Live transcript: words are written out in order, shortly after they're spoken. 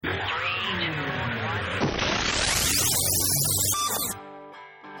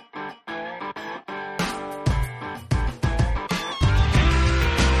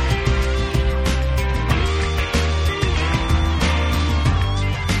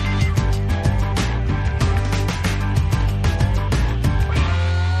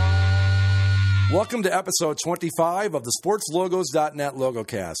Welcome to episode 25 of the SportsLogos.net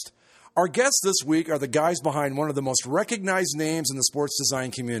LogoCast. Our guests this week are the guys behind one of the most recognized names in the sports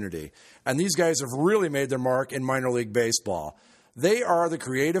design community, and these guys have really made their mark in minor league baseball. They are the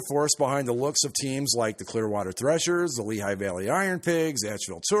creative force behind the looks of teams like the Clearwater Threshers, the Lehigh Valley Iron Pigs,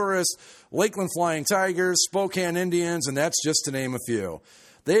 Asheville Tourists, Lakeland Flying Tigers, Spokane Indians, and that's just to name a few.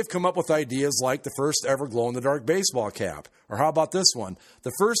 They've come up with ideas like the first ever glow-in-the-dark baseball cap, or how about this one,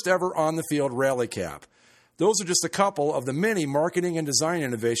 the first ever on-the-field rally cap. Those are just a couple of the many marketing and design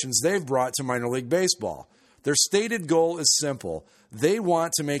innovations they've brought to minor league baseball. Their stated goal is simple. They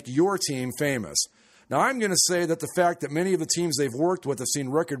want to make your team famous. Now, I'm going to say that the fact that many of the teams they've worked with have seen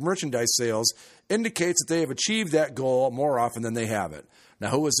record merchandise sales indicates that they have achieved that goal more often than they haven't. Now,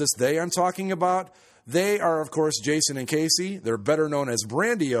 who is this they I'm talking about? They are, of course, Jason and Casey. They're better known as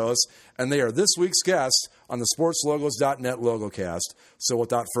Brandios, and they are this week's guests on the SportsLogos.net LogoCast. So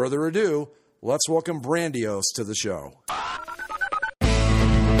without further ado, let's welcome Brandios to the show.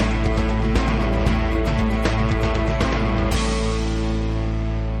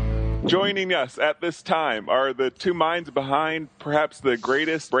 Joining us at this time are the two minds behind perhaps the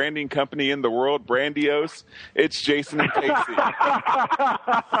greatest branding company in the world, Brandios. It's Jason and Casey.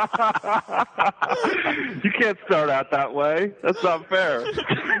 You can't start out that way. That's not fair.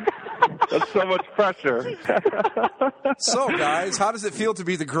 That's so much pressure. So, guys, how does it feel to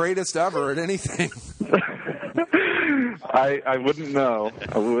be the greatest ever at anything? I wouldn't know.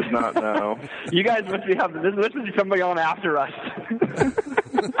 I would not know. You guys must be this must be somebody on after us.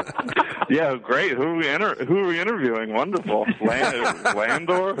 Yeah, great. Who are we interviewing? Wonderful.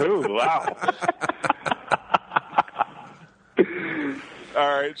 Landor? Who? Wow.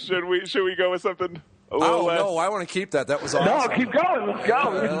 All right, should we go with something a little less? No, I want to keep that. That was awesome. No, keep going. Let's go.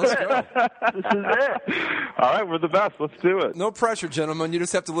 Let's go. This is it. All right, we're the best. Let's do it. No pressure, gentlemen. You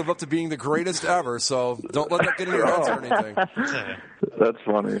just have to live up to being the greatest ever, so don't let that get in your heads or anything. That's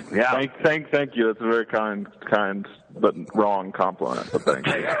funny. Yeah. Thank you. That's a very kind, but wrong compliment. But thank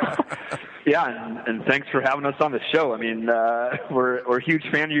you. Yeah, and thanks for having us on the show. I mean, we're a huge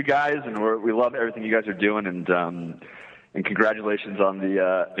fan of you guys, and we love everything you guys are doing, and congratulations on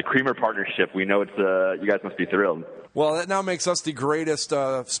the Creamer partnership. We know it's you guys must be thrilled. Well, that now makes us the greatest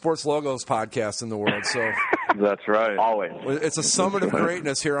sports logos podcast in the world. So that's right. Always. It's a summit of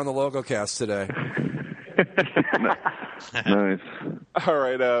greatness here on the LogoCast today. Nice. All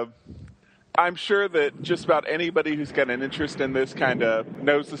right. I'm sure that just about anybody who's got an interest in this kind of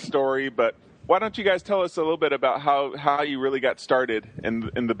knows the story, but why don't you guys tell us a little bit about how you really got started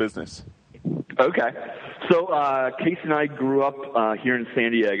in the business? Okay. So Casey and I grew up here in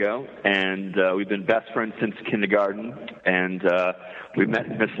San Diego, and we've been best friends since kindergarten, and we met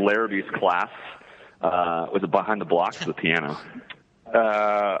in Miss Larrabee's class. Was it behind the blocks of the piano?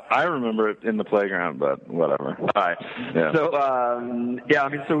 I remember it in the playground, but whatever. All right. Yeah. So,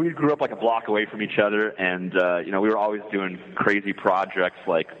 so we grew up like a block away from each other, and, we were always doing crazy projects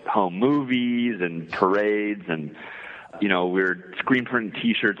like home movies and parades, and, we were screen printing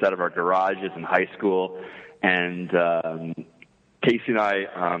T-shirts out of our garages in high school, and Casey and I,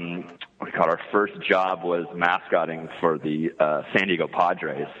 our first job was mascotting for the San Diego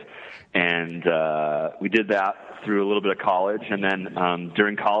Padres. And we did that through a little bit of college, and then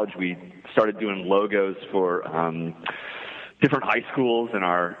during college we started doing logos for different high schools in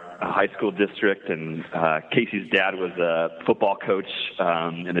our high school district, and Casey's dad was a football coach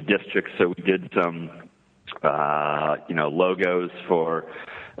in the district, so we did some logos for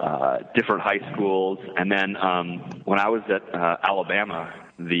different high schools. And then when I was at Alabama,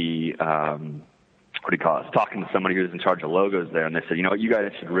 I was talking to somebody who was in charge of logos there, and they said, you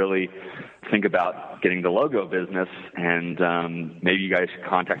guys should really think about getting the logo business, and maybe you guys should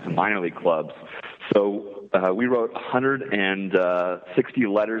contact some minor league clubs. So we wrote 160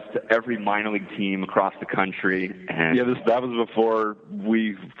 letters to every minor league team across the country. And that was before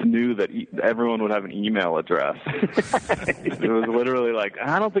we knew that everyone would have an email address. It was literally like,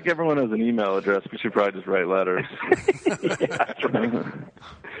 I don't think everyone has an email address. We should probably just write letters. Yeah, that's right.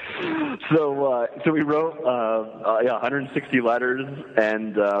 So we wrote 160 letters,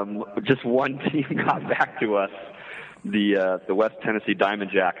 and just one team got back to us, the West Tennessee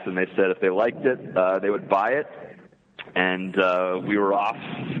Diamond Jacks, and they said if they liked it, they would buy it. And we were off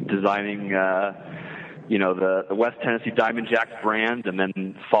designing the West Tennessee Diamond Jacks brand, and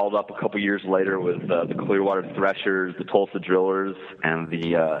then followed up a couple years later with the Clearwater Threshers, the Tulsa Drillers, and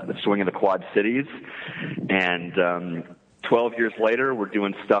the Swing of the Quad Cities. And 12 years later, we're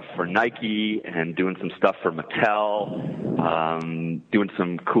doing stuff for Nike and doing some stuff for Mattel, doing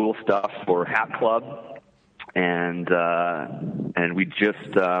some cool stuff for Hat Club, and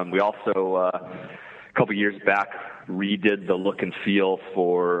we also a couple years back redid the look and feel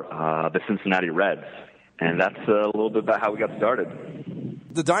for the Cincinnati Reds, and that's a little bit about how we got started.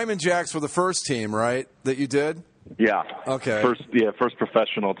 The Diamond Jacks were the first team, right, that you did? Yeah. Okay. First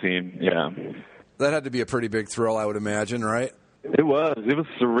professional team. Yeah. That had to be a pretty big thrill, I would imagine, right? It was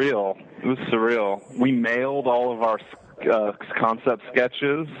surreal. We mailed all of our concept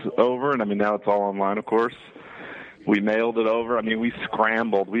sketches over, and I mean now it's all online, of course. We mailed it over. I mean, we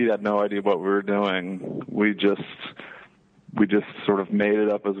scrambled. We had no idea what we were doing. We just sort of made it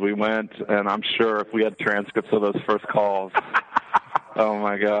up as we went, and I'm sure if we had transcripts of those first calls, oh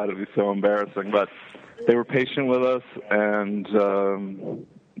my God, it'd be so embarrassing. But they were patient with us, and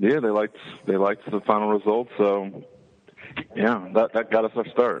they liked the final result. So yeah, that got us our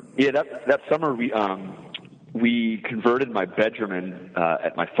start. Yeah, that summer we converted my bedroom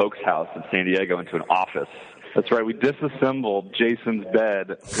at my folks' house in San Diego into an office. That's right. We disassembled Jason's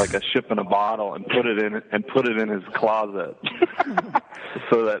bed like a ship in a bottle and put it in his closet,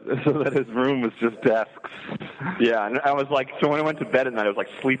 so that his room was just desks. Yeah, and I was like, so when I went to bed at night, I was like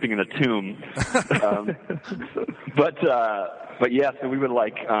sleeping in a tomb. But yeah, so we would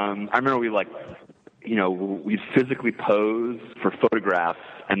I remember we'd physically pose for photographs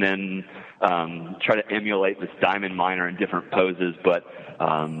and then try to emulate this diamond miner in different poses, but.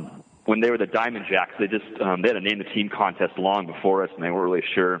 When they were the Diamond Jacks, they had a name the team contest long before us, and they weren't really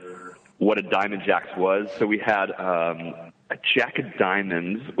sure what a Diamond Jacks was. So we had a Jack of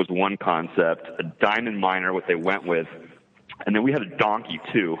Diamonds was one concept, a diamond miner, what they went with, and then we had a donkey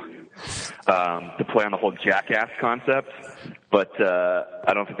too to play on the whole jackass concept. But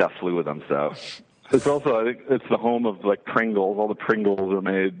I don't think that flew with them. So it's also, I think it's the home of Pringles. All the Pringles are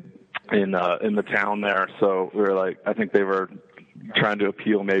made in the town there. So we were I think they were trying to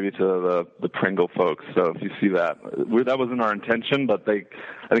appeal maybe to the Pringle folks. So if you see that wasn't our intention, but I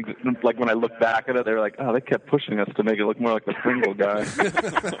think when I look back at it, they were like, oh, they kept pushing us to make it look more like the Pringle guy.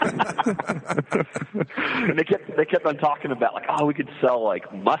 And they kept on talking about we could sell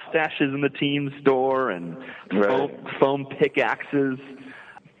mustaches in the team store and foam pickaxes.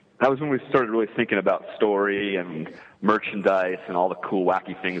 That was when we started really thinking about story and merchandise and all the cool,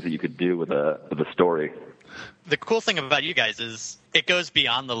 wacky things that you could do with a story. The cool thing about you guys is it goes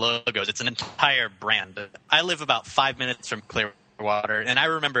beyond the logos. It's an entire brand. I live about 5 minutes from Clearwater, and I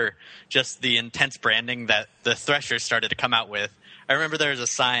remember just the intense branding that the Threshers started to come out with. I remember there was a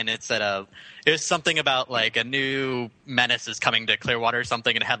sign. It said it was something about a new menace is coming to Clearwater or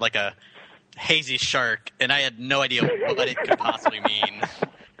something, and it had a hazy shark, and I had no idea what it could possibly mean.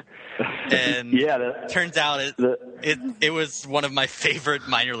 And turns out it was one of my favorite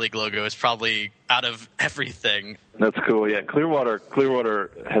minor league logos, probably out of everything. That's cool. Yeah,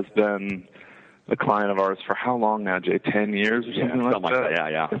 Clearwater has been a client of ours for how long now, Jay? 10 years or something like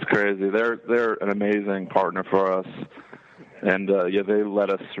that? Yeah. It's crazy. They're an amazing partner for us. And they let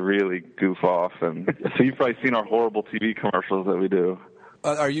us really goof off. And so you've probably seen our horrible TV commercials that we do.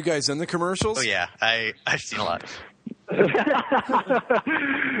 Are you guys in the commercials? Oh yeah, I've seen a lot. We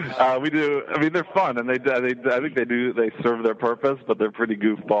do. I mean, they're fun, and I think they serve their purpose, but they're pretty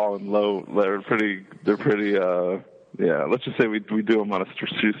goofball and low. They're pretty. Let's just say we do them on a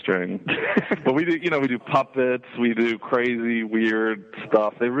shoestring. But we do puppets. We do crazy, weird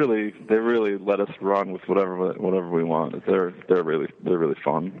stuff. They really let us run with whatever we want. They're really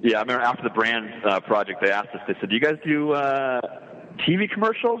fun. Yeah, I remember after the brand project, they asked us. They said, "Do you guys do TV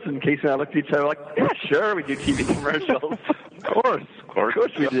commercials?" And Casey and I looked at each other yeah, sure, we do TV commercials. Of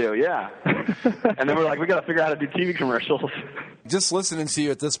course we do, yeah. And then we're we got to figure out how to do TV commercials. Just listening to you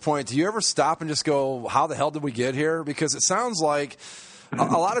at this point, do you ever stop and just go, how the hell did we get here? Because it sounds like a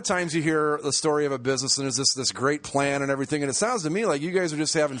lot of times you hear the story of a business and there's this great plan and everything, and it sounds to me like you guys are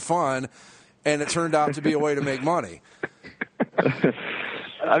just having fun, and it turned out to be a way to make money.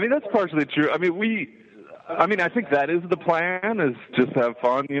 I mean, that's partially true. I mean, I think that is the plan, is just have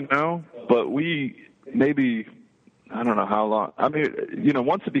fun, But I don't know how long. I mean,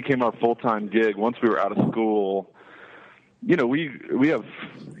 once it became our full-time gig, once we were out of school,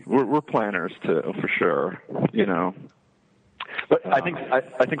 we're planners too, for sure, But I think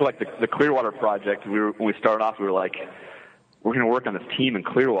the Clearwater project, when we started off, we were we're going to work on this team in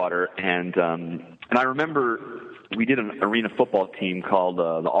Clearwater, and I remember we did an arena football team called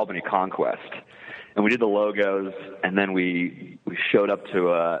the Albany Conquest. and we did the logos, and then we showed up to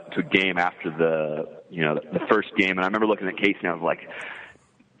a game after the first game, and I remember looking at Casey and I was like,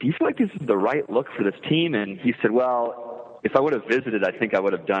 do you feel like this is the right look for this team? And he said, well, if I would have visited, I think I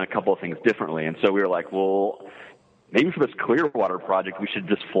would have done a couple of things differently. And so we were like, well, maybe for this Clearwater project, we should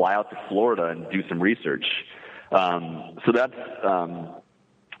just fly out to Florida and do some research. So that's, a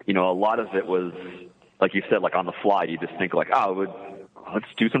lot of it was, like you said, like on the fly. You just think like, let's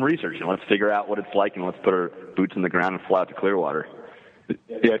do some research and let's figure out what it's like and let's put our boots in the ground and fly out to Clearwater.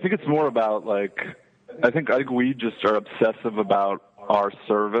 Yeah, I think it's more about I think we just are obsessive about our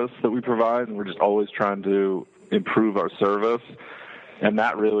service that we provide, and we're just always trying to improve our service, and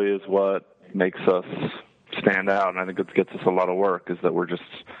that really is what makes us stand out. And I think it gets us a lot of work, is that we're just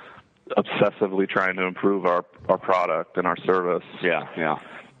obsessively trying to improve our product and our service. Yeah.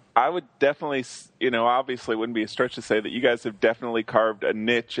 I would definitely, obviously it wouldn't be a stretch to say that you guys have definitely carved a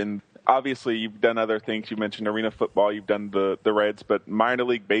niche, and obviously you've done other things. You mentioned arena football, you've done the Reds, but minor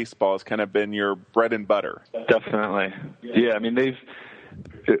league baseball has kind of been your bread and butter. Definitely. Yeah, I mean,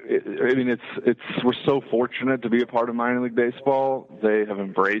 we're so fortunate to be a part of minor league baseball. They have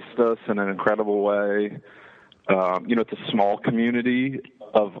embraced us in an incredible way. It's a small community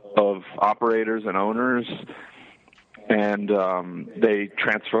of operators and owners, and they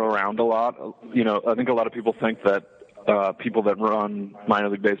transfer around a lot. I think a lot of people think that people that run minor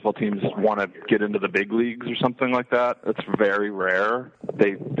league baseball teams want to get into the big leagues or something like that. It's very rare.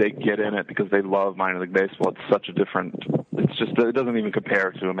 They get in it because they love minor league baseball. It's such a different. It doesn't even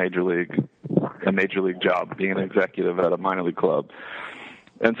compare to a major league job, being an executive at a minor league club.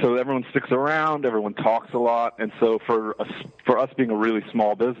 And so everyone sticks around. Everyone talks a lot. And so for us being a really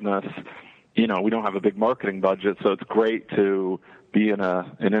small business, we don't have a big marketing budget. So it's great to be in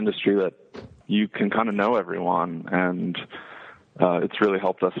an industry that you can kind of know everyone, and it's really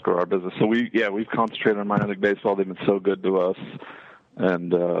helped us grow our business. So we've concentrated on minor league baseball. They've been so good to us,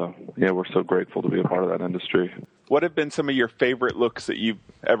 and we're so grateful to be a part of that industry. What have been some of your favorite looks that you've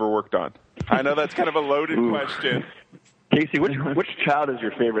ever worked on? I know that's kind of a loaded question. Casey, which child is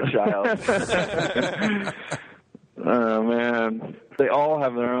your favorite child? Oh man, they all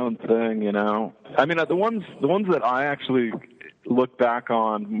have their own thing, I mean, the ones that I actually look back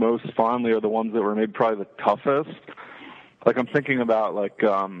on most fondly are the ones that were maybe probably the toughest. Like I'm thinking about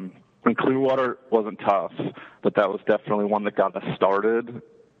when Clearwater wasn't tough, but that was definitely one that got us started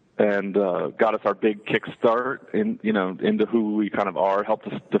and got us our big kickstart into who we kind of are, helped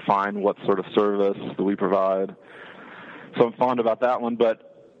us define what sort of service that we provide. So I'm fond about that one, but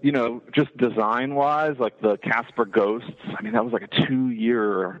just design-wise, like the Casper Ghosts, I mean, that was like a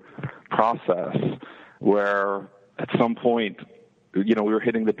 2-year process where at some point, we were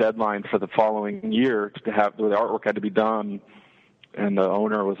hitting the deadline for the following year to have the artwork had to be done, and the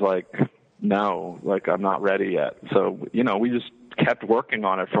owner was like, no, I'm not ready yet. So, we just kept working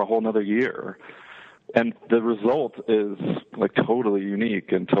on it for a whole another year. And the result is totally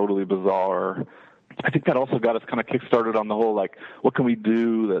unique and totally bizarre. I think that also got us kind of kickstarted on the whole, what can we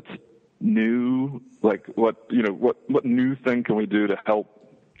do that's new? What new thing can we do to help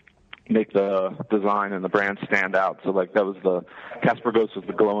make the design and the brand stand out? So that was the Casper Ghost was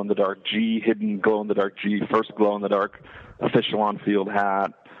the glow-in-the-dark G, hidden glow-in-the-dark G, first glow-in-the-dark official on-field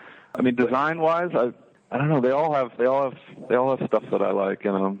hat. I mean, design-wise, I don't know. They all have stuff that I like.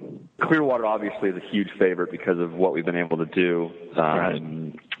 Clearwater obviously is a huge favorite because of what we've been able to do.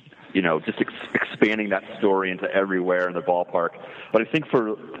 Right. Just expanding that story into everywhere in the ballpark. But I think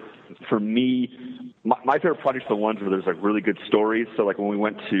for me, my favorite projects are the ones where there's really good stories. So when we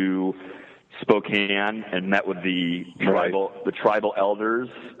went to Spokane and met with the tribal elders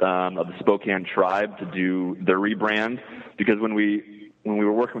of the Spokane tribe to do their rebrand, because when we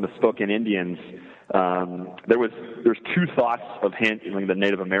were working with the Spokane Indians, there's two thoughts of handling the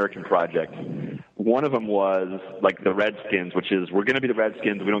Native American project. One of them was the Redskins, which is we're going to be the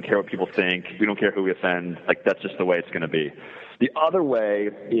Redskins. We don't care what people think. We don't care who we offend. That's just the way it's going to be. The other way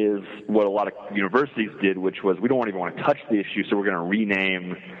is what a lot of universities did, which was we don't even want to touch the issue, so we're going to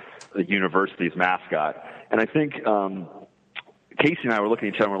rename the university's mascot. And I think Casey and I were looking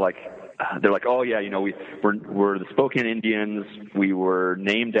at each other and we're like, they're like, oh yeah, we're the Spokane Indians. We were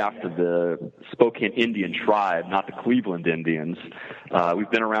named after the Spokane Indian tribe, not the Cleveland Indians. We've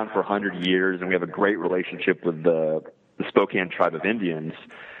been around for 100 years, and we have a great relationship with the Spokane tribe of Indians.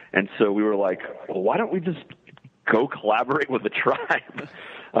 And so we were like, well, why don't we just go collaborate with the tribe?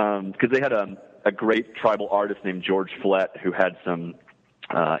 Because they had a great tribal artist named George Flett who had some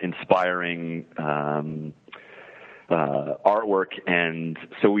inspiring artwork, and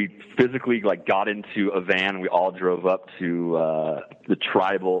so we physically got into a van. We all drove up to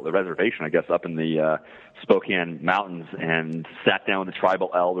the reservation, I guess, up in the Spokane Mountains, and sat down with the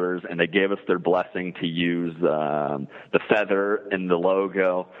tribal elders, and they gave us their blessing to use the feather in the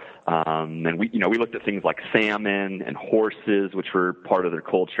logo. And we looked at things like salmon and horses, which were part of their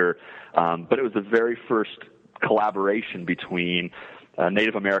culture. But it was the very first collaboration between a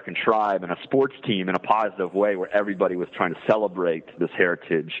Native American tribe and a sports team in a positive way, where everybody was trying to celebrate this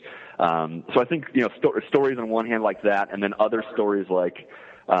heritage. So I think, stories on one hand like that, and then other stories like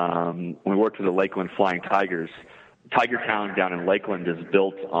when we worked with the Lakeland Flying Tigers. Tiger Town down in Lakeland is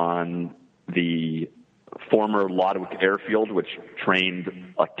built on the former Lodwick Airfield, which trained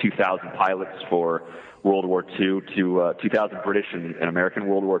 2,000 pilots for World War II to 2,000 British and American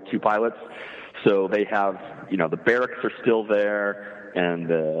World War II pilots. So they have, the barracks are still there, and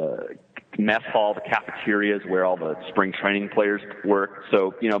the mess hall, the cafeterias where all the spring training players work.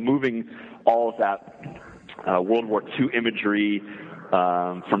 So, moving all of that World War II imagery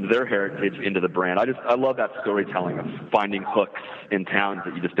from their heritage into the brand. I love that storytelling of finding hooks in towns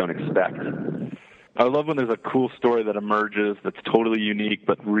that you just don't expect. I love when there's a cool story that emerges that's totally unique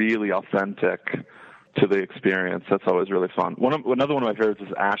but really authentic to the experience. That's always really fun. Another one of my favorites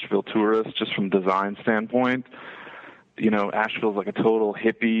is Asheville Tourist, just from design standpoint. Asheville's like a total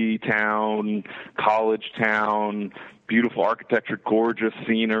hippie town, college town, beautiful architecture, gorgeous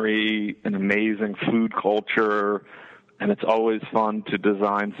scenery, an amazing food culture, and it's always fun to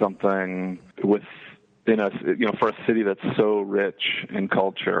design something for a city that's so rich in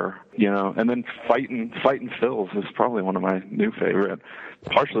culture, and then Fightin' Phil's is probably one of my new favorite,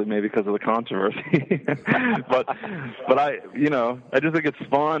 partially maybe because of the controversy, but I just think it's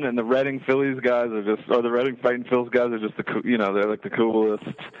fun, and the Reading Phillies guys the Reading Fightin' Phil's guys are just they're like the coolest.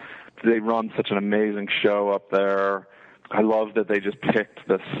 They run such an amazing show up there. I love that they just picked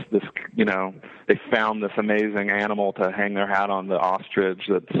this, they found this amazing animal to hang their hat on, the ostrich,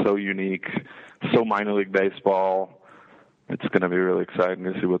 that's so unique, so minor league baseball. It's going to be really exciting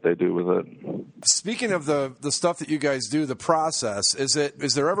to see what they do with it. Speaking of the stuff that you guys do, the process, is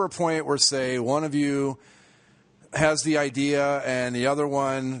there ever a point where, say, one of you has the idea and the other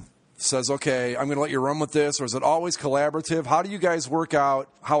one says, okay, I'm going to let you run with this, or is it always collaborative? How do you guys work out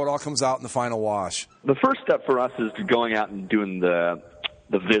how it all comes out in the final wash? The first step for us is going out and doing the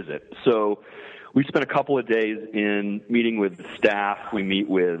visit. So we spend a couple of days in meeting with the staff. We meet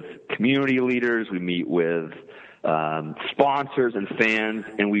with community leaders. We meet with sponsors and fans,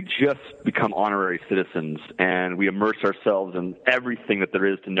 and we just become honorary citizens, and we immerse ourselves in everything that there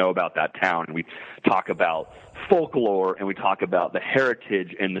is to know about that town. And we talk about folklore, and we talk about the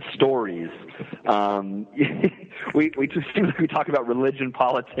heritage and the stories. We just seem like we talk about religion,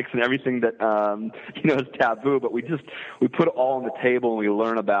 politics, and everything that is taboo. But we put it all on the table, and we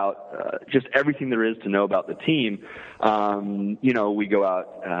learn about just everything there is to know about the team. We go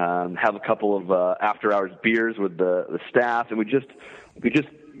out, have a couple of after-hours beers with the staff, and we just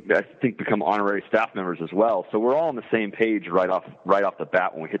I think become honorary staff members as well. So we're all on the same page right off the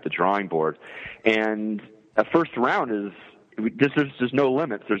bat when we hit the drawing board. And a first round is there's no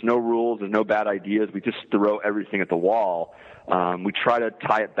limits, there's no rules, there's no bad ideas. We just throw everything at the wall. We try to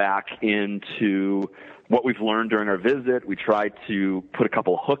tie it back into what we've learned during our visit. We try to put a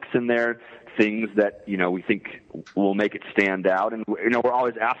couple hooks in there, things that we think will make it stand out. And we're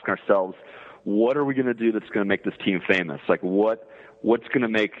always asking ourselves, what are we going to do that's going to make this team famous? Like what's going to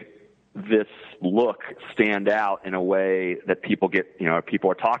make this look stand out in a way that people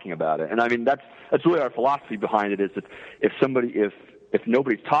are talking about it. And I mean, that's really our philosophy behind it, is that if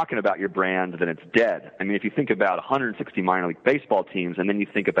nobody's talking about your brand, then it's dead. I mean, if you think about 160 minor league baseball teams, and then you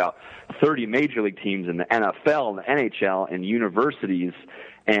think about 30 major league teams in the NFL and the NHL and universities,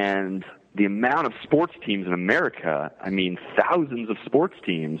 and the amount of sports teams in America, I mean, thousands of sports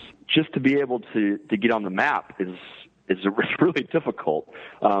teams, just to be able to get on the map is really difficult.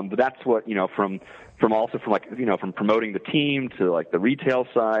 But that's what, from promoting the team to like the retail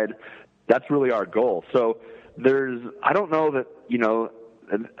side, that's really our goal. So I don't know that,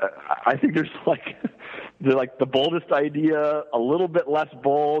 I think there's the boldest idea, a little bit less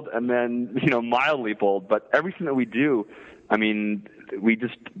bold, and then, mildly bold. But everything that we do, I mean,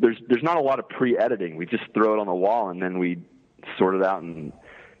 there's not a lot of pre-editing. We just throw it on the wall, and then we sort it out, and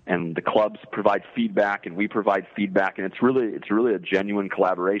the clubs provide feedback, and we provide feedback, and it's really a genuine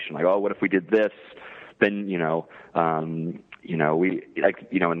collaboration. Like, oh, what if we did this? Then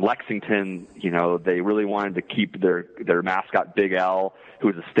In Lexington, they really wanted to keep their mascot Big L, who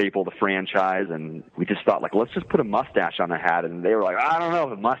was a staple of the franchise, and we just thought, let's just put a mustache on the hat. And they were like, I don't know if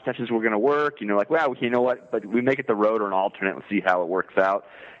the mustaches were going to work. Well, you know what? But we make it the road or an alternate and see how it works out.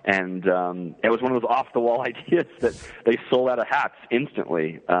 And it was one of those off-the-wall ideas that they sold out of hats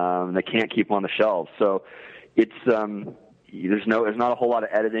instantly. They can't keep them on the shelves. So it's there's not a whole lot of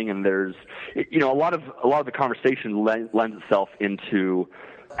editing, and there's a lot of the conversation lends itself into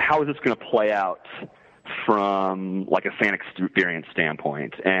how is this going to play out from like a fan experience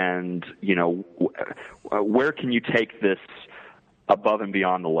standpoint, and where can you take this above and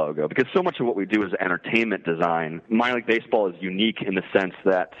beyond the logo? Because so much of what we do is entertainment design. Minor League Baseball is unique in the sense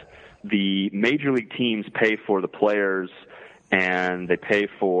that the major league teams pay for the players and they pay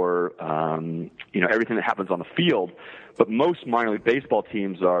for everything that happens on the field. But most minor league baseball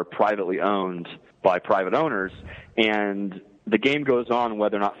teams are privately owned by private owners, and the game goes on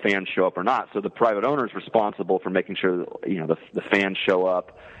whether or not fans show up or not. So the private owner is responsible for making sure that, the fans show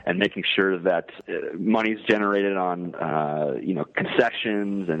up and making sure that money's generated on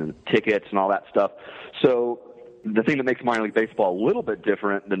concessions and tickets and all that stuff. So the thing that makes minor league baseball a little bit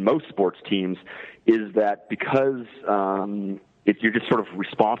different than most sports teams is that because you're just sort of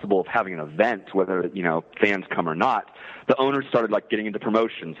responsible of having an event, whether fans come or not. The owners started getting into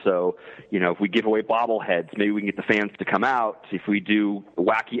promotion. So if we give away bobbleheads, maybe we can get the fans to come out. If we do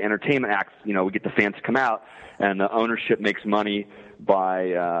wacky entertainment acts, we get the fans to come out, and the ownership makes money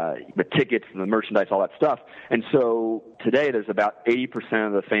by the tickets and the merchandise, all that stuff. And so today there's about 80%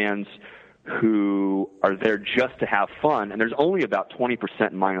 of the fans who are there just to have fun, and there's only about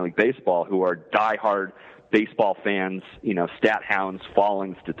 20% in minor league baseball who are diehard baseball fans, stat hounds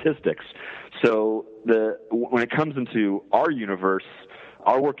following statistics. So when it comes into our universe,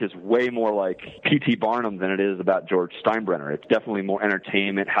 our work is way more like P.T. Barnum than it is about George Steinbrenner. It's definitely more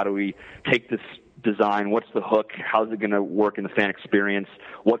entertainment. How do we take this design? What's the hook? How's it going to work in the fan experience?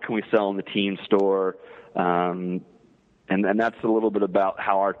 What can we sell in the team store? And that's a little bit about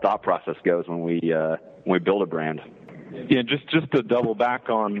how our thought process goes when we build a brand. Yeah, just to double back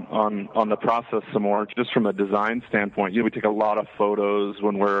on the process some more, just from a design standpoint, we take a lot of photos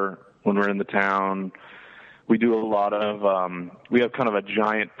when we're in the town. We do a lot of we have kind of a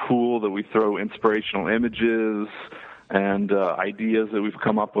giant pool that we throw inspirational images and ideas that we've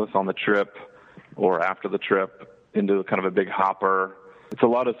come up with on the trip or after the trip into kind of a big hopper. It's a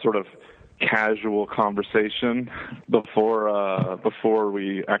lot of sort of casual conversation before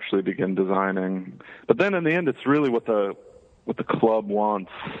we actually begin designing. But then in the end, it's really what the club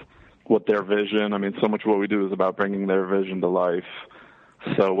wants, what their vision. I mean, so much of what we do is about bringing their vision to life.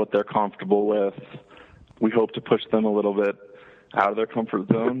 So what they're comfortable with, we hope to push them a little bit out of their comfort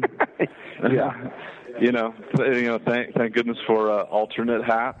zone. Yeah. Thank goodness for alternate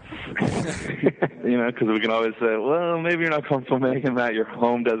hats. Because we can always say, well, maybe you're not comfortable making that your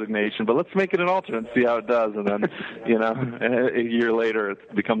home designation, but let's make it an alternate and see how it does. And then, a year later,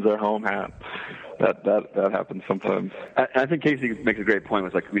 it becomes their home hat. That happens sometimes. I think Casey makes a great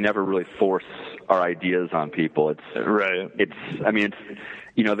point. It's we never really force our ideas on people. It's right.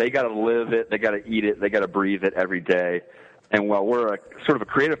 They got to live it, they got to eat it, they got to breathe it every day. And while we're sort of a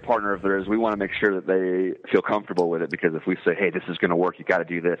creative partner of theirs, we want to make sure that they feel comfortable with it, because if we say, hey, this is going to work, you got to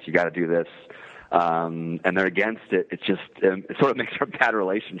do this, and they're against it, it sort of makes for a bad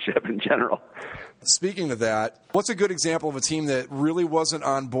relationship in general. Speaking of that, what's a good example of a team that really wasn't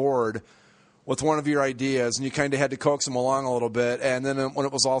on board with one of your ideas and you kind of had to coax them along a little bit, and then when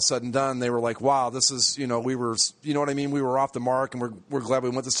it was all said and done, they were like, wow, this is, we were, we were off the mark and we're glad we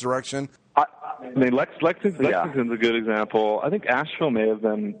went this direction? Lexington's a good example. I think Asheville may have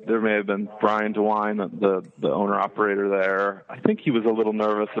been Brian DeWine, the owner-operator there. I think he was a little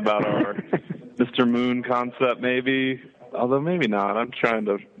nervous about our Mr. Moon concept, maybe, although maybe not. I'm trying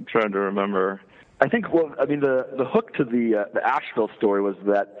to remember. I think, the hook to the Asheville story was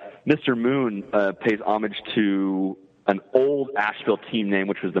that Mr. Moon pays homage to an old Asheville team name,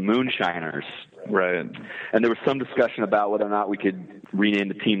 which was the Moonshiners. Right. And there was some discussion about whether or not we could rename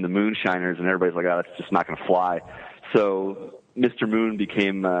the team the Moonshiners, and everybody's like, oh, that's just not going to fly. So Mr. Moon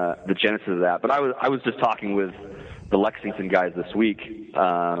became the genesis of that. But I was just talking with the Lexington guys this week,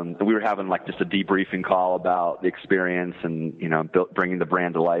 and we were having just a debriefing call about the experience and, bringing the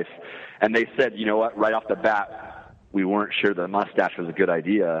brand to life. And they said, you know what, right off the bat, we weren't sure the mustache was a good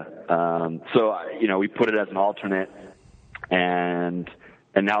idea. So we put it as an alternate, and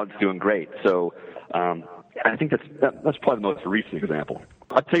now it's doing great. So I think that's probably the most recent example.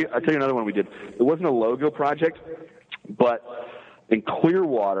 I'll tell you another one we did. It wasn't a logo project, but in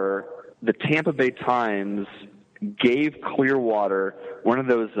Clearwater, the Tampa Bay Times gave Clearwater one of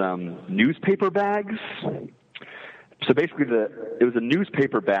those newspaper bags. So basically, it was a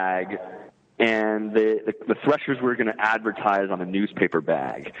newspaper bag, and the Threshers were going to advertise on a newspaper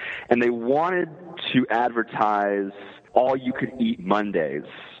bag, and they wanted to advertise all-you-could-eat Mondays,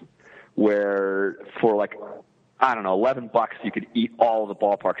 where for like, I don't know, $11 you could eat all of the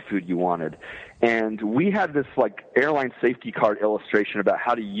ballpark food you wanted. And we had this like airline safety card illustration about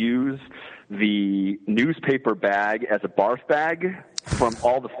how to use the newspaper bag as a barf bag from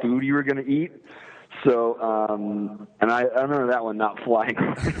all the food you were going to eat. So, and I remember that one not flying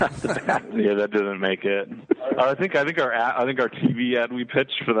off the bat. Yeah, that didn't make it. I think our TV ad we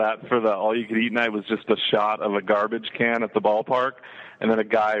pitched for the all you could eat night was just a shot of a garbage can at the ballpark, and then a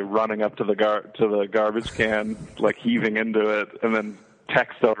guy running up to the garbage can, like heaving into it, and then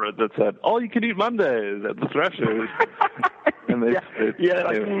text over it that said "All you can eat Mondays at the Threshers." And I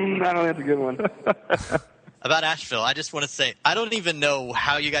don't know, that's a good one. About Asheville, I just want to say, I don't even know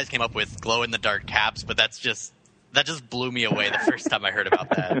how you guys came up with glow-in-the-dark caps, but that just blew me away the first time I heard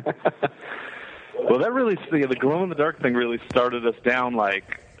about that. Well, the glow-in-the-dark thing really started us down,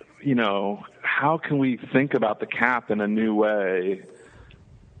 like, you know, how can we think about the cap in a new way?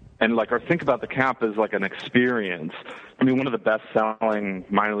 And, like, or think about the cap as, like, an experience. I mean, one of the best-selling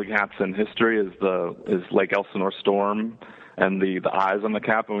minor league hats in history is Lake Elsinore Storm, and the eyes on the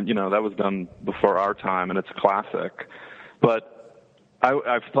cap, and, you know, that was done before our time, and it's a classic. But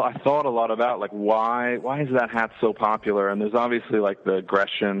I thought a lot about, like, why is that hat so popular? And there's obviously, like, the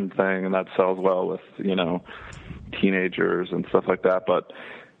aggression thing, and that sells well with, you know, teenagers and stuff like that. But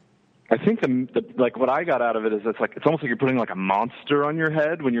I think like what I got out of it is it's almost like you're putting like a monster on your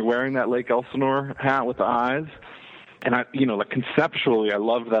head when you're wearing that Lake Elsinore hat with the eyes. And like conceptually, I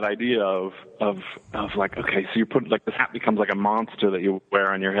love that idea of like, okay, so you put like this hat becomes like a monster that you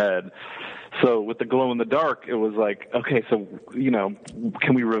wear on your head. So with the glow in the dark, it was like, okay, so, you know,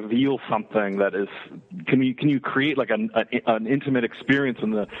 can we reveal something that is, can you create like an intimate experience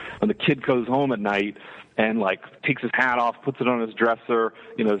when the kid goes home at night and like takes his hat off, puts it on his dresser,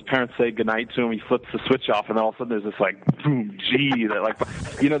 you know, his parents say goodnight to him, he flips the switch off, and all of a sudden there's this like boom, gee, that like,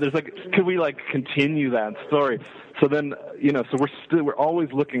 you know, there's like, could we like continue that story? So then, you know, so we're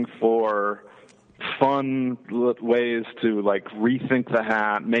always looking for fun ways to like rethink the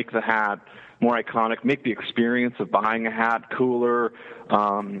hat, make the hat more iconic, make the experience of buying a hat cooler.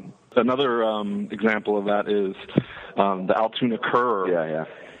 Another example of that is the Altoona Curve. Yeah.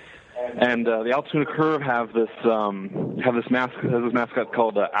 And the Altoona Curve have this mascot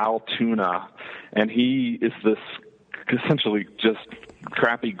called Altoona, and he is this essentially just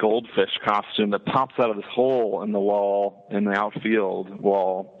crappy goldfish costume that pops out of this hole in the wall, in the outfield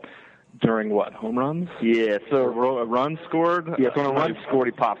wall, during what, home runs? Yeah, so a run scored. Yeah, so when a run scored,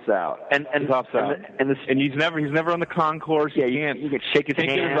 he pops out, and he pops out, and he's never on the concourse. Yeah, you can shake his hand.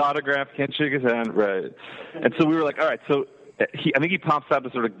 Can't get his autograph. Can't shake his hand. Right. And so we were like, all right, so. I think he pops out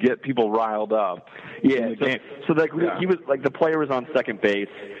to sort of get people riled up. Yeah, so like he was like the player was on second base,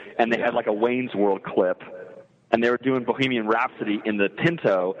 and they had like a Wayne's World clip, and they were doing Bohemian Rhapsody in the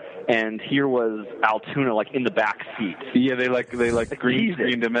Pinto, and here was Altoona like in the back seat. Yeah, they green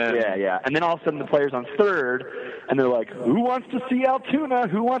screened him in. Yeah, and then all of a sudden the player's on third, and they're like, "Who wants to see Altoona?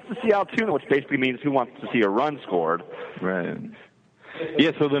 Who wants to see Altoona?" Which basically means who wants to see a run scored. Right.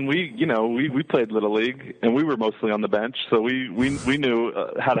 Yeah, so then we played Little League, and we were mostly on the bench, so we knew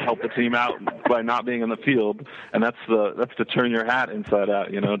how to help the team out by not being in the field, and that's to turn your hat inside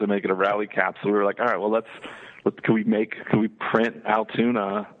out, you know, to make it a rally cap. So we were like, all right, well, can we print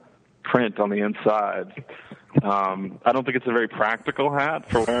Altoona print on the inside? I don't think it's a very practical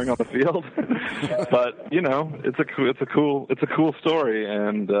hat for wearing on the field, but you know, it's a cool story,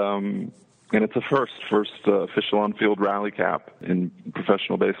 and it's a first official on-field rally cap in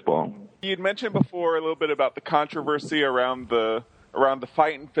professional baseball. You'd mentioned before a little bit about the controversy around the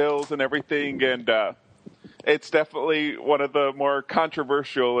fighting Phils and everything, and it's definitely one of the more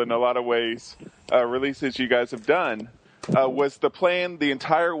controversial in a lot of ways releases you guys have done. Was the plan the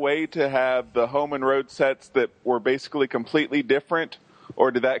entire way to have the home and road sets that were basically completely different,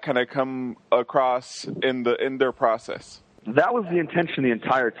 or did that kind of come across in their process? That was the intention the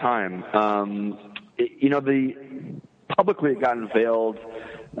entire time. Publicly it got unveiled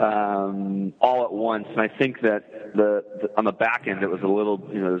all at once, and I think that on the back end it was a little,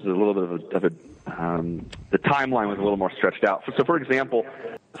 there was a little bit of the timeline was a little more stretched out. So for example,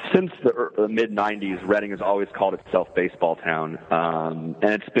 since the mid '90s, Reading has always called itself Baseball Town, and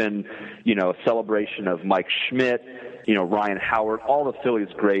it's been, a celebration of Mike Schmidt, Ryan Howard, all the Phillies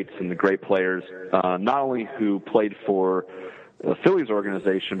greats and the great players, not only who played for the Phillies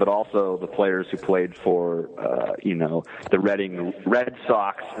organization, but also the players who played for, the Reading Red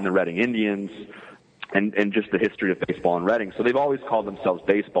Sox and the Reading Indians, and just the history of baseball in Reading. So they've always called themselves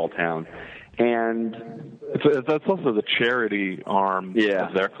Baseball Town. And that's also the charity arm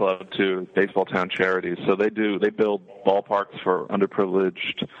of their club too, Baseball Town Charities. So they build ballparks for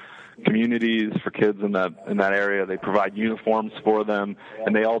underprivileged communities, for kids in that area. They provide uniforms for them,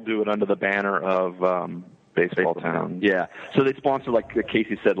 and they all do it under the banner of Baseball Town. Yeah. So they sponsor, like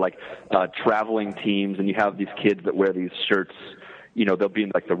Casey said, traveling teams, and you have these kids that wear these shirts. They'll be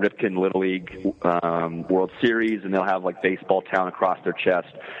in like the Ripken Little League World Series, and they'll have like Baseball Town across their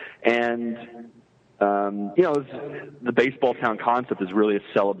chest. And the Baseball Town concept is really a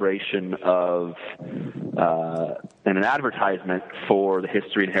celebration of and an advertisement for the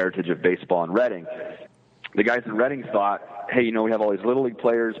history and heritage of baseball in Reading. The guys in Reading thought, hey, we have all these Little League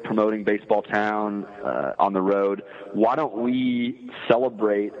players promoting Baseball Town on the road. Why don't we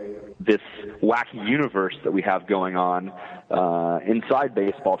celebrate this wacky universe that we have going on inside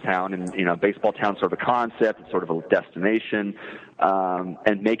Baseball Town? And, Baseball Town's sort of a concept, it's sort of a destination,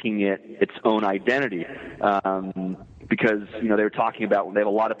 and making it its own identity. Because, they were talking about, they have a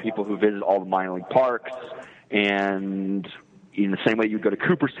lot of people who visit all the minor league parks, and in the same way you go to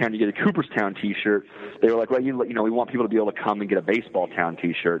Cooperstown, you get a Cooperstown T-shirt. They were like, well, we want people to be able to come and get a Baseball Town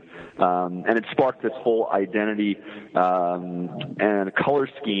T-shirt, and it sparked this whole identity and a color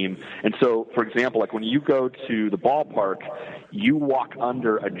scheme. And so, for example, like when you go to the ballpark, you walk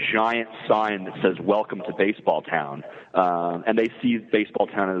under a giant sign that says "Welcome to Baseball Town," and they see Baseball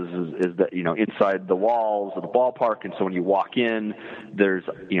Town as the, inside the walls of the ballpark. And so when you walk in, there's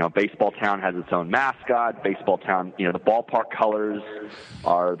Baseball Town has its own mascot. Baseball Town, the ballpark colors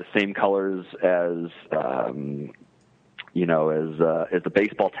are the same colors as the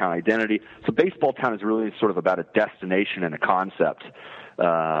Baseball Town identity. So Baseball Town is really sort of about a destination and a concept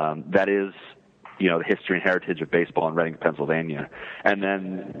that is, the history and heritage of baseball in Reading, Pennsylvania. And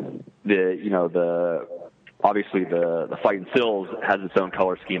then obviously the Fightin' Phils has its own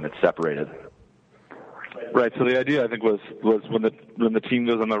color scheme that's separated. Right. So the idea, I think, was when the team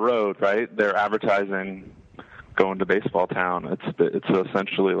goes on the road, right? They're advertising going to Baseball Town. It's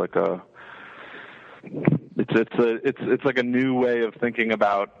essentially like it's like a new way of thinking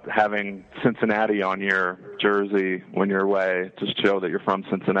about having Cincinnati on your jersey when you're away to show that you're from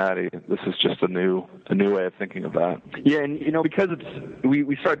Cincinnati. This is just a new way of thinking of that. Yeah, and because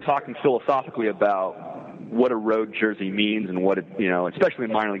we started talking philosophically about what a road jersey means and what it, especially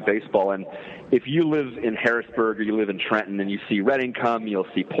in minor league baseball. And if you live in Harrisburg or you live in Trenton and you see Reading come, you'll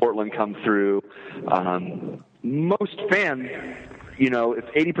see Portland come through. Most fans, if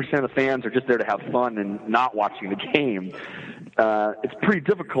 80% of the fans are just there to have fun and not watching the game, it's pretty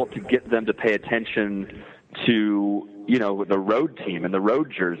difficult to get them to pay attention to, the road team and the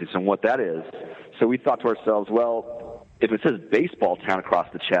road jerseys and what that is. So we thought to ourselves, well, if it says Baseball Town across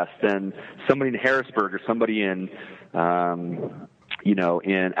the chest, then somebody in Harrisburg or somebody in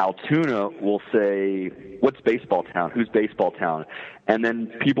Altoona will say, what's Baseball Town? Who's Baseball Town? And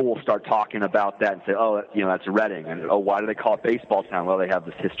then people will start talking about that and say, oh, that's Reading. And, oh, why do they call it Baseball Town? Well, they have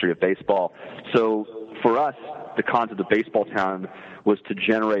this history of baseball. So for us, the concept of Baseball Town was to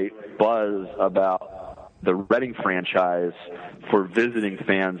generate buzz about the Reading franchise for visiting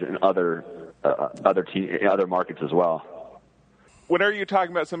fans in other markets as well. Whenever you're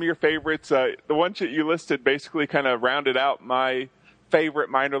talking about some of your favorites, the ones that you listed basically kind of rounded out my favorite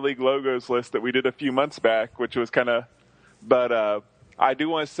minor league logos list that we did a few months back, which was but I do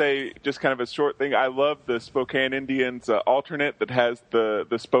want to say just kind of a short thing. I love the Spokane Indians alternate that has the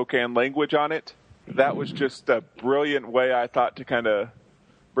Spokane language on it. That was just a brilliant way, I thought, to kind of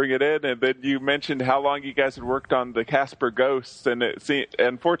bring it in. And then you mentioned how long you guys had worked on the Casper Ghosts, and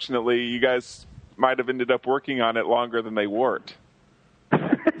unfortunately, you guys might have ended up working on it longer than they weren't.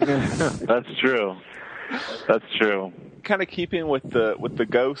 That's true. Kind of keeping with the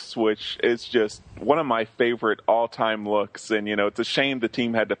Ghosts, which is just one of my favorite all-time looks, and it's a shame the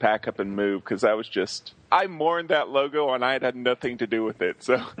team had to pack up and move because I mourned that logo and I had nothing to do with it.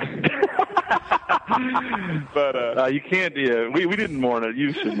 So, but you can't. Yeah, we didn't mourn it.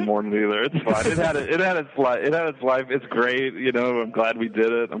 You shouldn't mourn it either. It's fine. It had its life. It's great. I'm glad we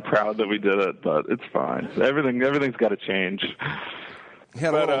did it. I'm proud that we did it, but it's fine. Everything's got to change.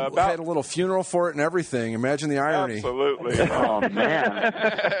 Had a little funeral for it and everything. Imagine the irony. Absolutely. Oh, man.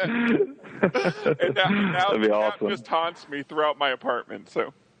 And now That'd be awesome. Just haunts me throughout my apartment.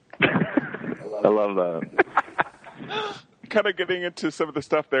 So I love that. Kind of getting into some of the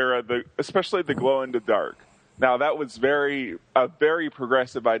stuff there, especially the glow in the dark. Now, that was a very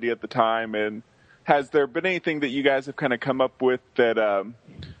progressive idea at the time, and has there been anything that you guys have kind of come up with that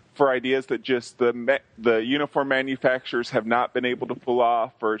for ideas that just the uniform manufacturers have not been able to pull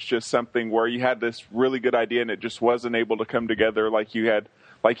off, or it's just something where you had this really good idea and it just wasn't able to come together like you had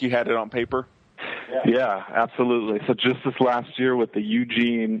it on paper? Yeah, absolutely. So just this last year with the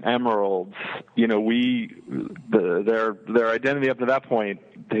Eugene Emeralds, their identity up to that point,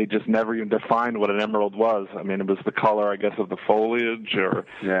 they just never even defined what an emerald was. I mean, it was the color, I guess, of the foliage, I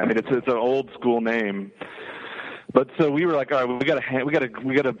mean, it's an old school name. But so we were like, all right, we got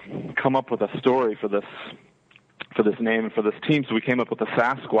to come up with a story for this name and for this team. So we came up with the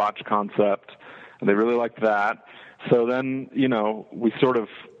Sasquatch concept, and they really liked that. So then, we sort of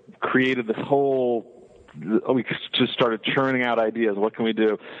created this we just started churning out ideas. What can we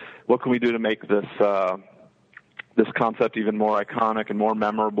do? What can we do to make this concept even more iconic and more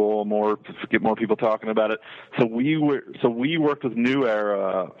memorable, get more people talking about it? So we worked with New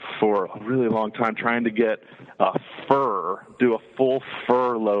Era for a really long time, trying to get do a full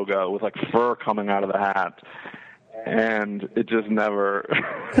fur logo with like fur coming out of the hat. And it just never,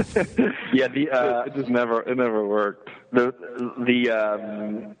 it never worked. The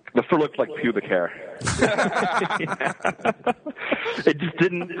fur looked like pubic hair. It just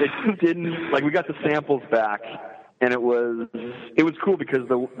didn't, like, we got the samples back, and it was cool because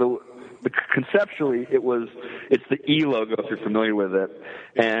the conceptually it's the E logo, if you're familiar with it,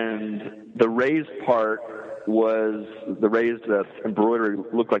 and the raised part was the raised embroidery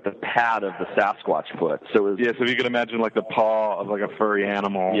looked like the pad of the Sasquatch foot. So it was, so you could imagine like the paw of like a furry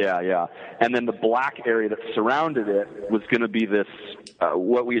animal. Yeah. And then the black area that surrounded it was going to be this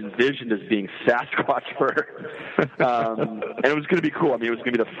what we envisioned as being Sasquatch fur, and it was going to be cool. I mean, it was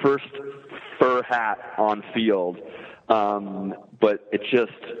going to be the first fur hat on field, but it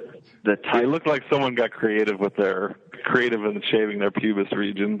just it looked like someone got creative in shaving their pubis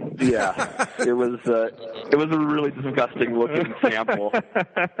region. Yeah, it was a really disgusting looking sample.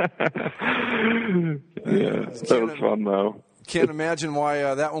 Yeah, that was fun though. Can't imagine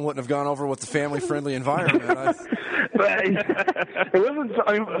why that one wouldn't have gone over with the family-friendly environment. It wasn't.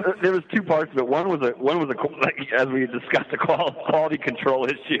 I mean, there was two parts of it. One was as we discussed, a quality control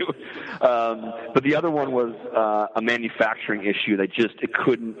issue, but the other one was a manufacturing issue. It just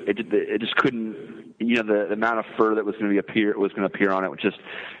couldn't. The amount of fur that was going to appear on it.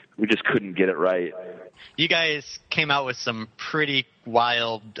 We just couldn't get it right. You guys came out with some pretty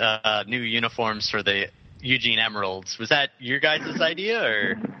wild new uniforms for the Eugene Emeralds. Was that your guys' idea,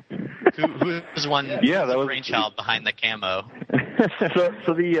 or who was one? Yeah, that was brainchild behind the camo. So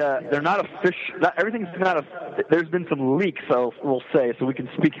they're not official. Everything's not. There's been some leaks, so we'll say, so we can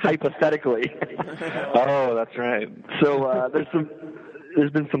speak hypothetically. Oh, that's right. So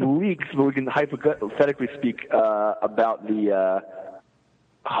there's been some leaks, but we can hypothetically speak about the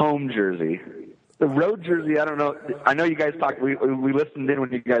home jersey. The road jersey, I don't know. I know you guys talked. We listened in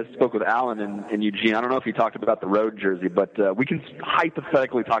when you guys spoke with Alan and Eugene. I don't know if you talked about the road jersey, but we can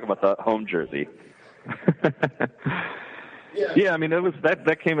hypothetically talk about the home jersey. Yeah, I mean, it was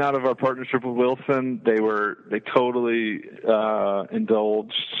that came out of our partnership with Wilson. They totally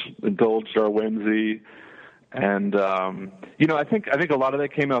indulged our whimsy, and I think a lot of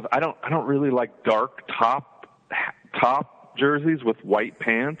that came out. I don't really like dark top jerseys with white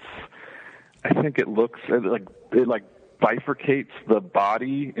pants. I think it bifurcates the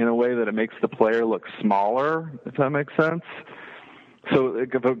body in a way that it makes the player look smaller, if that makes sense. So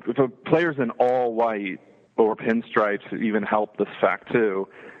if a player's in all white or pinstripes, even help this fact too.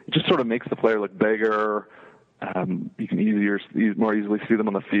 It just sort of makes the player look bigger. You can more easily see them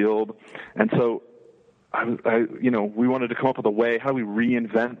on the field. And so we wanted to come up with a way, how do we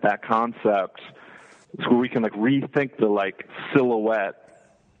reinvent that concept so we can rethink the silhouette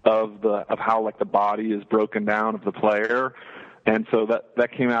of how the body is broken down of the player. And so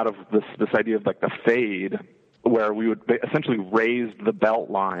that came out of this idea of the fade, where we would essentially raise the belt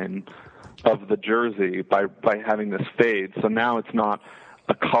line of the jersey by having this fade. So now it's not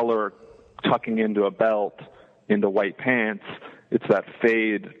a color tucking into a belt into white pants. It's that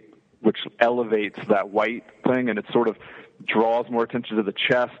fade which elevates that white thing, and it sort of draws more attention to the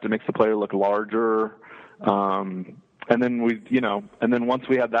chest. It makes the player look larger. And then once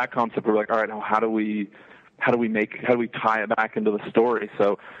we had that concept, we were like, all right, now how do we tie it back into the story?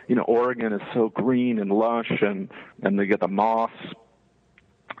 So, Oregon is so green and lush, and they get the mossy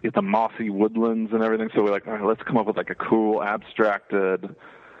woodlands and everything. So we're like, all right, let's come up with a cool abstracted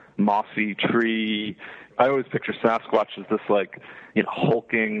mossy tree, I always picture Sasquatch as this like,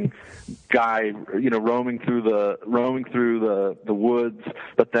 hulking guy, roaming through the woods.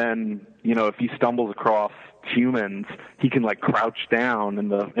 But then, if he stumbles across humans, he can like crouch down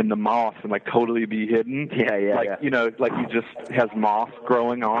in the moss and like totally be hidden. Like he just has moss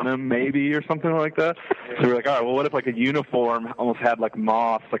growing on him maybe or something like that. So we're like, all right, well, what if like a uniform almost had like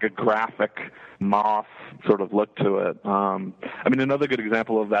moss, like a graphic moss sort of look to it? Another good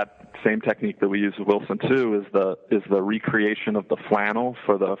example of that same technique that we use with Wilson too is the recreation of the flannel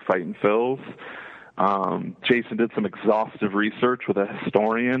for the Frightened Phils. Jason did some exhaustive research with a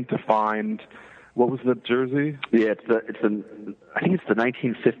historian to find, what was the jersey? Yeah, I think it's the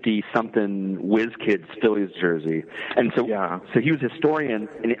 1950 something Whiz Kids Phillies jersey. And so he was a historian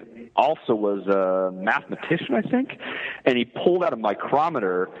and also was a mathematician, I think, and he pulled out a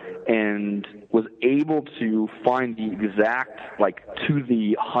micrometer and was able to find the exact, like, to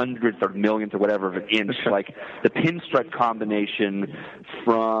the hundredth or millionth or whatever of an inch, like the pinstripe combination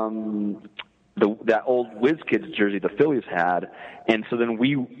from that old Whiz Kids jersey the Phillies had. And so then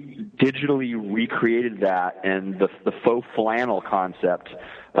we digitally recreated that and the faux flannel concept.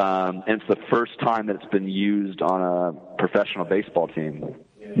 And it's the first time that it's been used on a professional baseball team.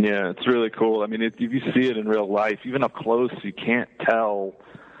 Yeah, it's really cool. If you see it in real life, even up close, you can't tell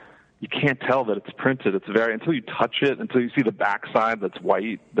that it's printed. It's until you touch it, until you see the backside that's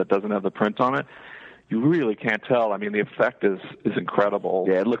white that doesn't have the print on it, you really can't tell. The effect is incredible.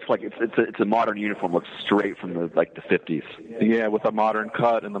 Yeah, it looks like it's a modern uniform. Looks straight from the 50s. Yeah, with a modern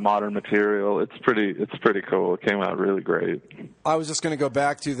cut and the modern material. It's pretty cool. It came out really great. I was just going to go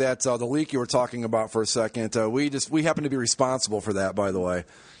back to that the leak you were talking about for a second. We happen to be responsible for that, by the way.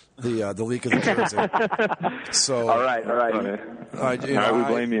 The leak of the jersey. So all right. We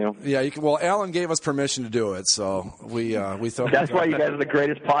blame you. Yeah, well, Alan gave us permission to do it, so we thought that's why you guys are the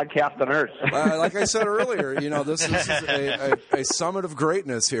greatest podcast on earth. Like I said earlier, this is a summit of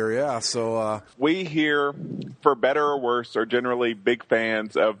greatness here. Yeah, so we here, for better or worse, are generally big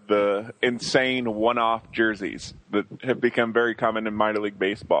fans of the insane one-off jerseys that have become very common in minor league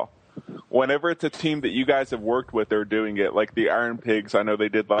baseball. Whenever it's a team that you guys have worked with, they're doing it. Like the Iron Pigs, I know they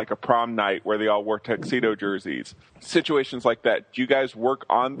did like a prom night where they all wore tuxedo jerseys. Situations like that. Do you guys work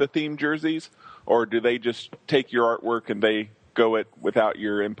on the theme jerseys, or do they just take your artwork and they go it without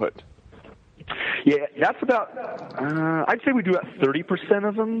your input? Yeah, that's about, I'd say we do about 30%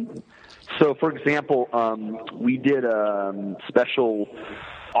 of them. So, for example, we did a special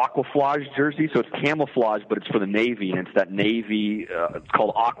aquaflage jersey, so it's camouflage, but it's for the Navy, and it's that Navy, it's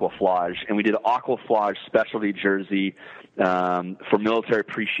called aquaflage, and we did an aquaflage specialty jersey for military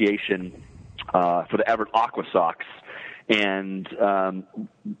appreciation for the Everett Aqua Sox. And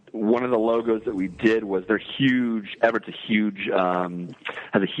one of the logos that we did was they're huge. Everett's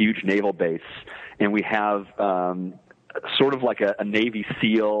has a huge naval base, and we have sort of like a Navy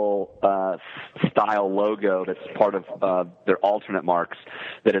SEAL style logo that's part of their alternate marks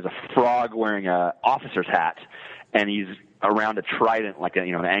that is a frog wearing a officer's hat, and he's around a trident, like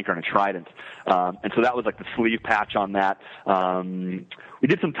an anchor on a trident. And so that was like the sleeve patch on that. We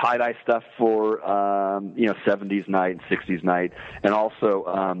did some tie-dye stuff for 70s night and 60s night, and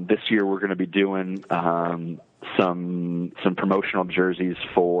also this year we're going to be doing some promotional jerseys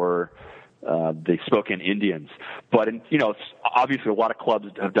for the Spokane Indians. But obviously a lot of clubs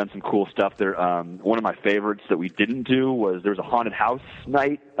have done some cool stuff there. One of my favorites that we didn't do was there was a haunted house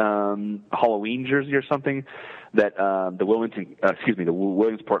night, Halloween jersey or something that the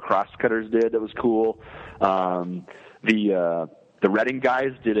Williamsport Crosscutters did. That was cool. The Reading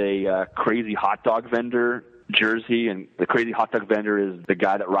guys did a crazy hot dog vendor jersey, and the crazy hot dog vendor is the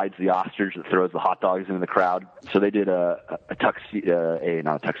guy that rides the ostrich that throws the hot dogs into the crowd. So they did a tuxedo,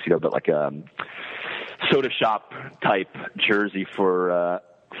 not a tuxedo, but like a soda shop type jersey for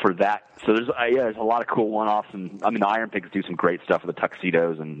that. So there's a lot of cool one-offs, and the Iron Pigs do some great stuff with the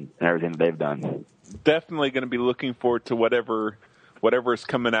tuxedos and everything that they've done. Definitely going to be looking forward to whatever is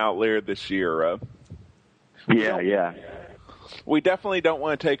coming out later this year. Yeah. We definitely don't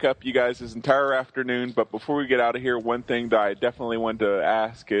want to take up you guys' entire afternoon, but before we get out of here, one thing that I definitely wanted to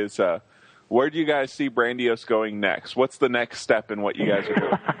ask is, where do you guys see Brandios going next? What's the next step in what you guys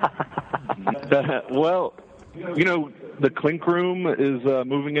are doing? Well, the Clink Room is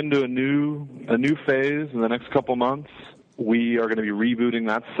moving into a new phase in the next couple months. We are going to be rebooting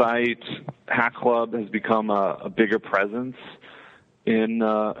that site. Hat Club has become a bigger presence in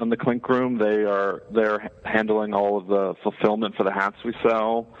the Clink Room. They're handling all of the fulfillment for the hats we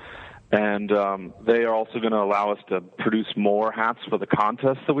sell, and they are also going to allow us to produce more hats for the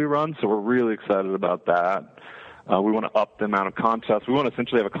contests that we run. So we're really excited about that. We want to up the amount of contests. We want to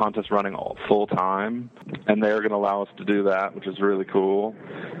essentially have a contest running all full time, and they're going to allow us to do that, which is really cool.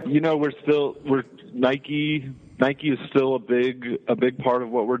 We're Nike. Nike is still a big part of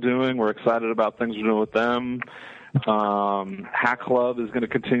what we're doing. We're excited about things we're doing with them. Hack Club is going to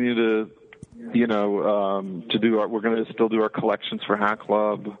continue to, we're going to still do our collections for Hack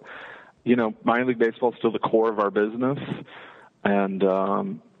Club. Minor League Baseball is still the core of our business,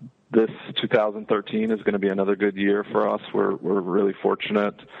 and this 2013 is going to be another good year for us. We're really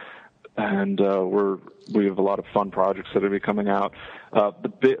fortunate, and we have a lot of fun projects that are going to be coming out.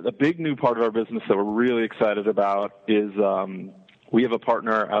 The big new part of our business that we're really excited about is we have a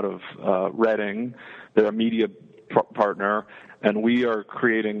partner out of Reading. They're a media partner, and we are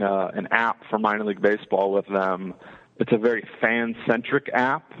creating an app for minor league baseball with them. It's a very fan-centric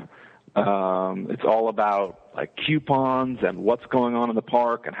app. It's all about like coupons and what's going on in the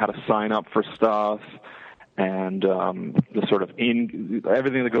park and how to sign up for stuff and the sort of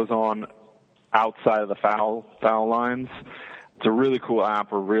everything that goes on outside of the foul lines. It's a really cool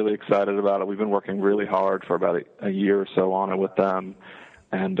app. We're really excited about it. We've been working really hard for about a year or so on it with them,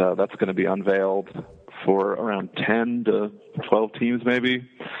 and that's going to be unveiled for around 10 to 12 teams maybe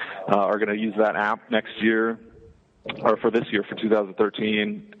are going to use that app next year, or for this year, for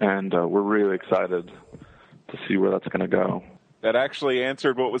 2013, and we're really excited to see where that's going to go. That actually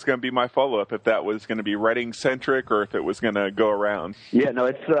answered what was going to be my follow-up, if that was going to be Reading-centric or if it was going to go around. Yeah, no,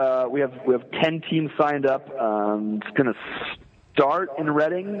 it's we have 10 teams signed up. It's going to start in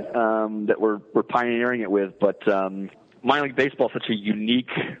Reading that we're pioneering it with, but minor league baseball is such a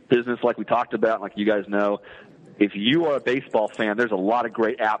unique business, like we talked about, like you guys know. If you are a baseball fan, there's a lot of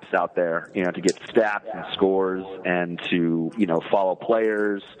great apps out there, to get stats and scores and to, follow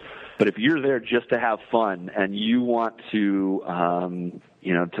players. But if you're there just to have fun and you want to,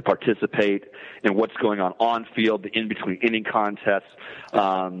 to participate in what's going on field, the in-between inning contests,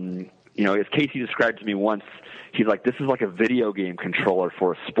 as Casey described to me once, he's like, this is like a video game controller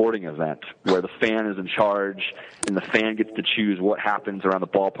for a sporting event where the fan is in charge and the fan gets to choose what happens around the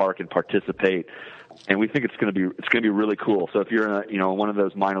ballpark and participate. And we think it's going to be really cool. So if you're in one of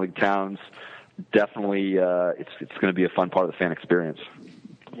those minor league towns, definitely it's going to be a fun part of the fan experience.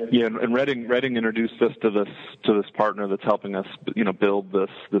 Yeah, and Reading introduced us to this partner that's helping us, build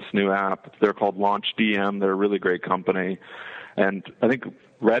this new app. They're called Launch DM. They're a really great company, and I think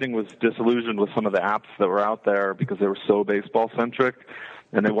Reading was disillusioned with some of the apps that were out there because they were so baseball centric,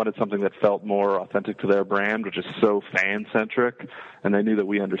 and they wanted something that felt more authentic to their brand, which is so fan centric, and they knew that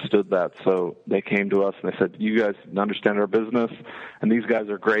we understood that. So they came to us and they said, "You guys understand our business, and these guys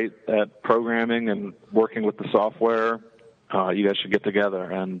are great at programming and working with the software. You guys should get together."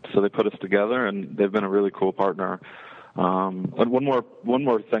 And so they put us together, and they've been a really cool partner. And one more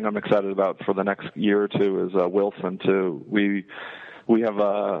thing I'm excited about for the next year or two is Wilson too. We have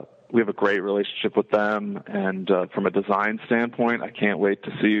a great relationship with them, and from a design standpoint, I can't wait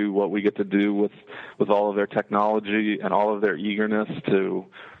to see what we get to do with all of their technology and all of their eagerness to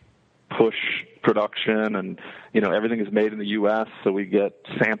push production, and everything is made in the U.S., so we get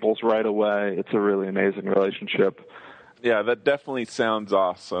samples right away. It's a really amazing relationship. Yeah, that definitely sounds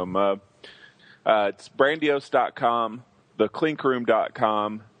awesome. It's brandiose.com,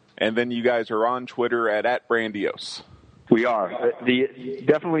 theclinkroom.com, and then you guys are on Twitter at Brandiose. We are.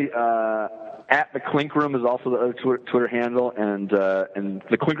 Definitely at the Clink Room is also the other Twitter handle, and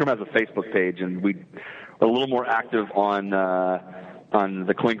the Clink Room has a Facebook page, and we're a little more active on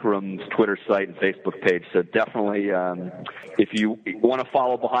the Clink Room's Twitter site and Facebook page. So definitely, if you want to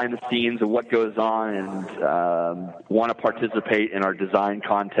follow behind the scenes of what goes on and want to participate in our design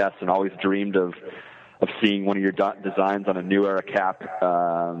contests and always dreamed of seeing one of your designs on a New Era cap,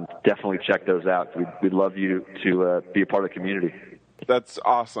 definitely check those out. We'd love you to be a part of the community. That's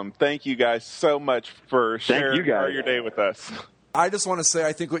awesome. Thank you guys so much for sharing your day with us. I just want to say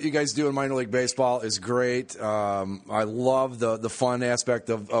I think what you guys do in minor league baseball is great. I love the fun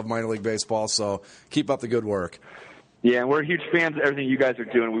aspect of minor league baseball, so keep up the good work. Yeah, and we're huge fans of everything you guys are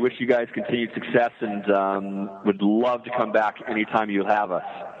doing. We wish you guys continued success, and would love to come back anytime you have us.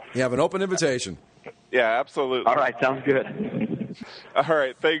 You have an open invitation. Yeah, absolutely. All right, sounds good. All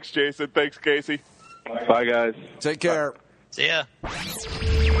right, thanks, Jason. Thanks, Casey. Bye, guys. Take care. See ya.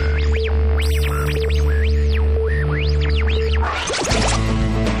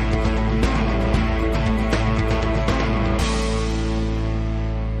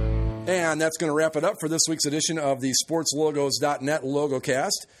 And that's going to wrap it up for this week's edition of the SportsLogos.net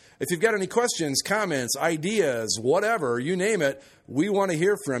LogoCast. If you've got any questions, comments, ideas, whatever, you name it, we want to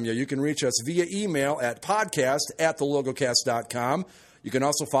hear from you. You can reach us via email at podcast@thelogocast.com. You can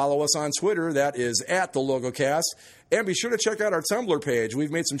also follow us on Twitter. That is at the LogoCast. And be sure to check out our Tumblr page.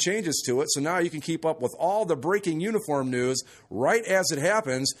 We've made some changes to it, so now you can keep up with all the breaking uniform news right as it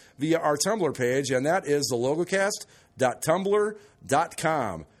happens via our Tumblr page, and that is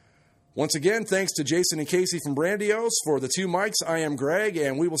thelogocast.tumblr.com. Once again, thanks to Jason and Casey from Brandios. For the two mics, I am Greg,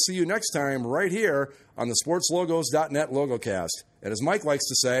 and we will see you next time right here on the SportsLogos.net LogoCast. And as Mike likes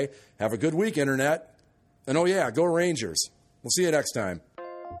to say, have a good week, Internet. And oh yeah, go Rangers. We'll see you next time.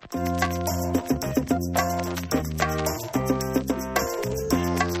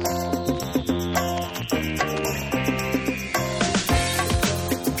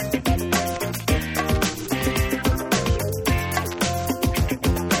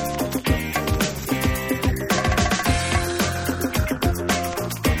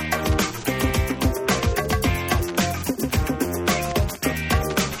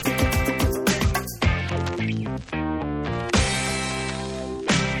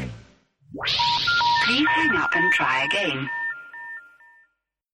 Please hang up and try again.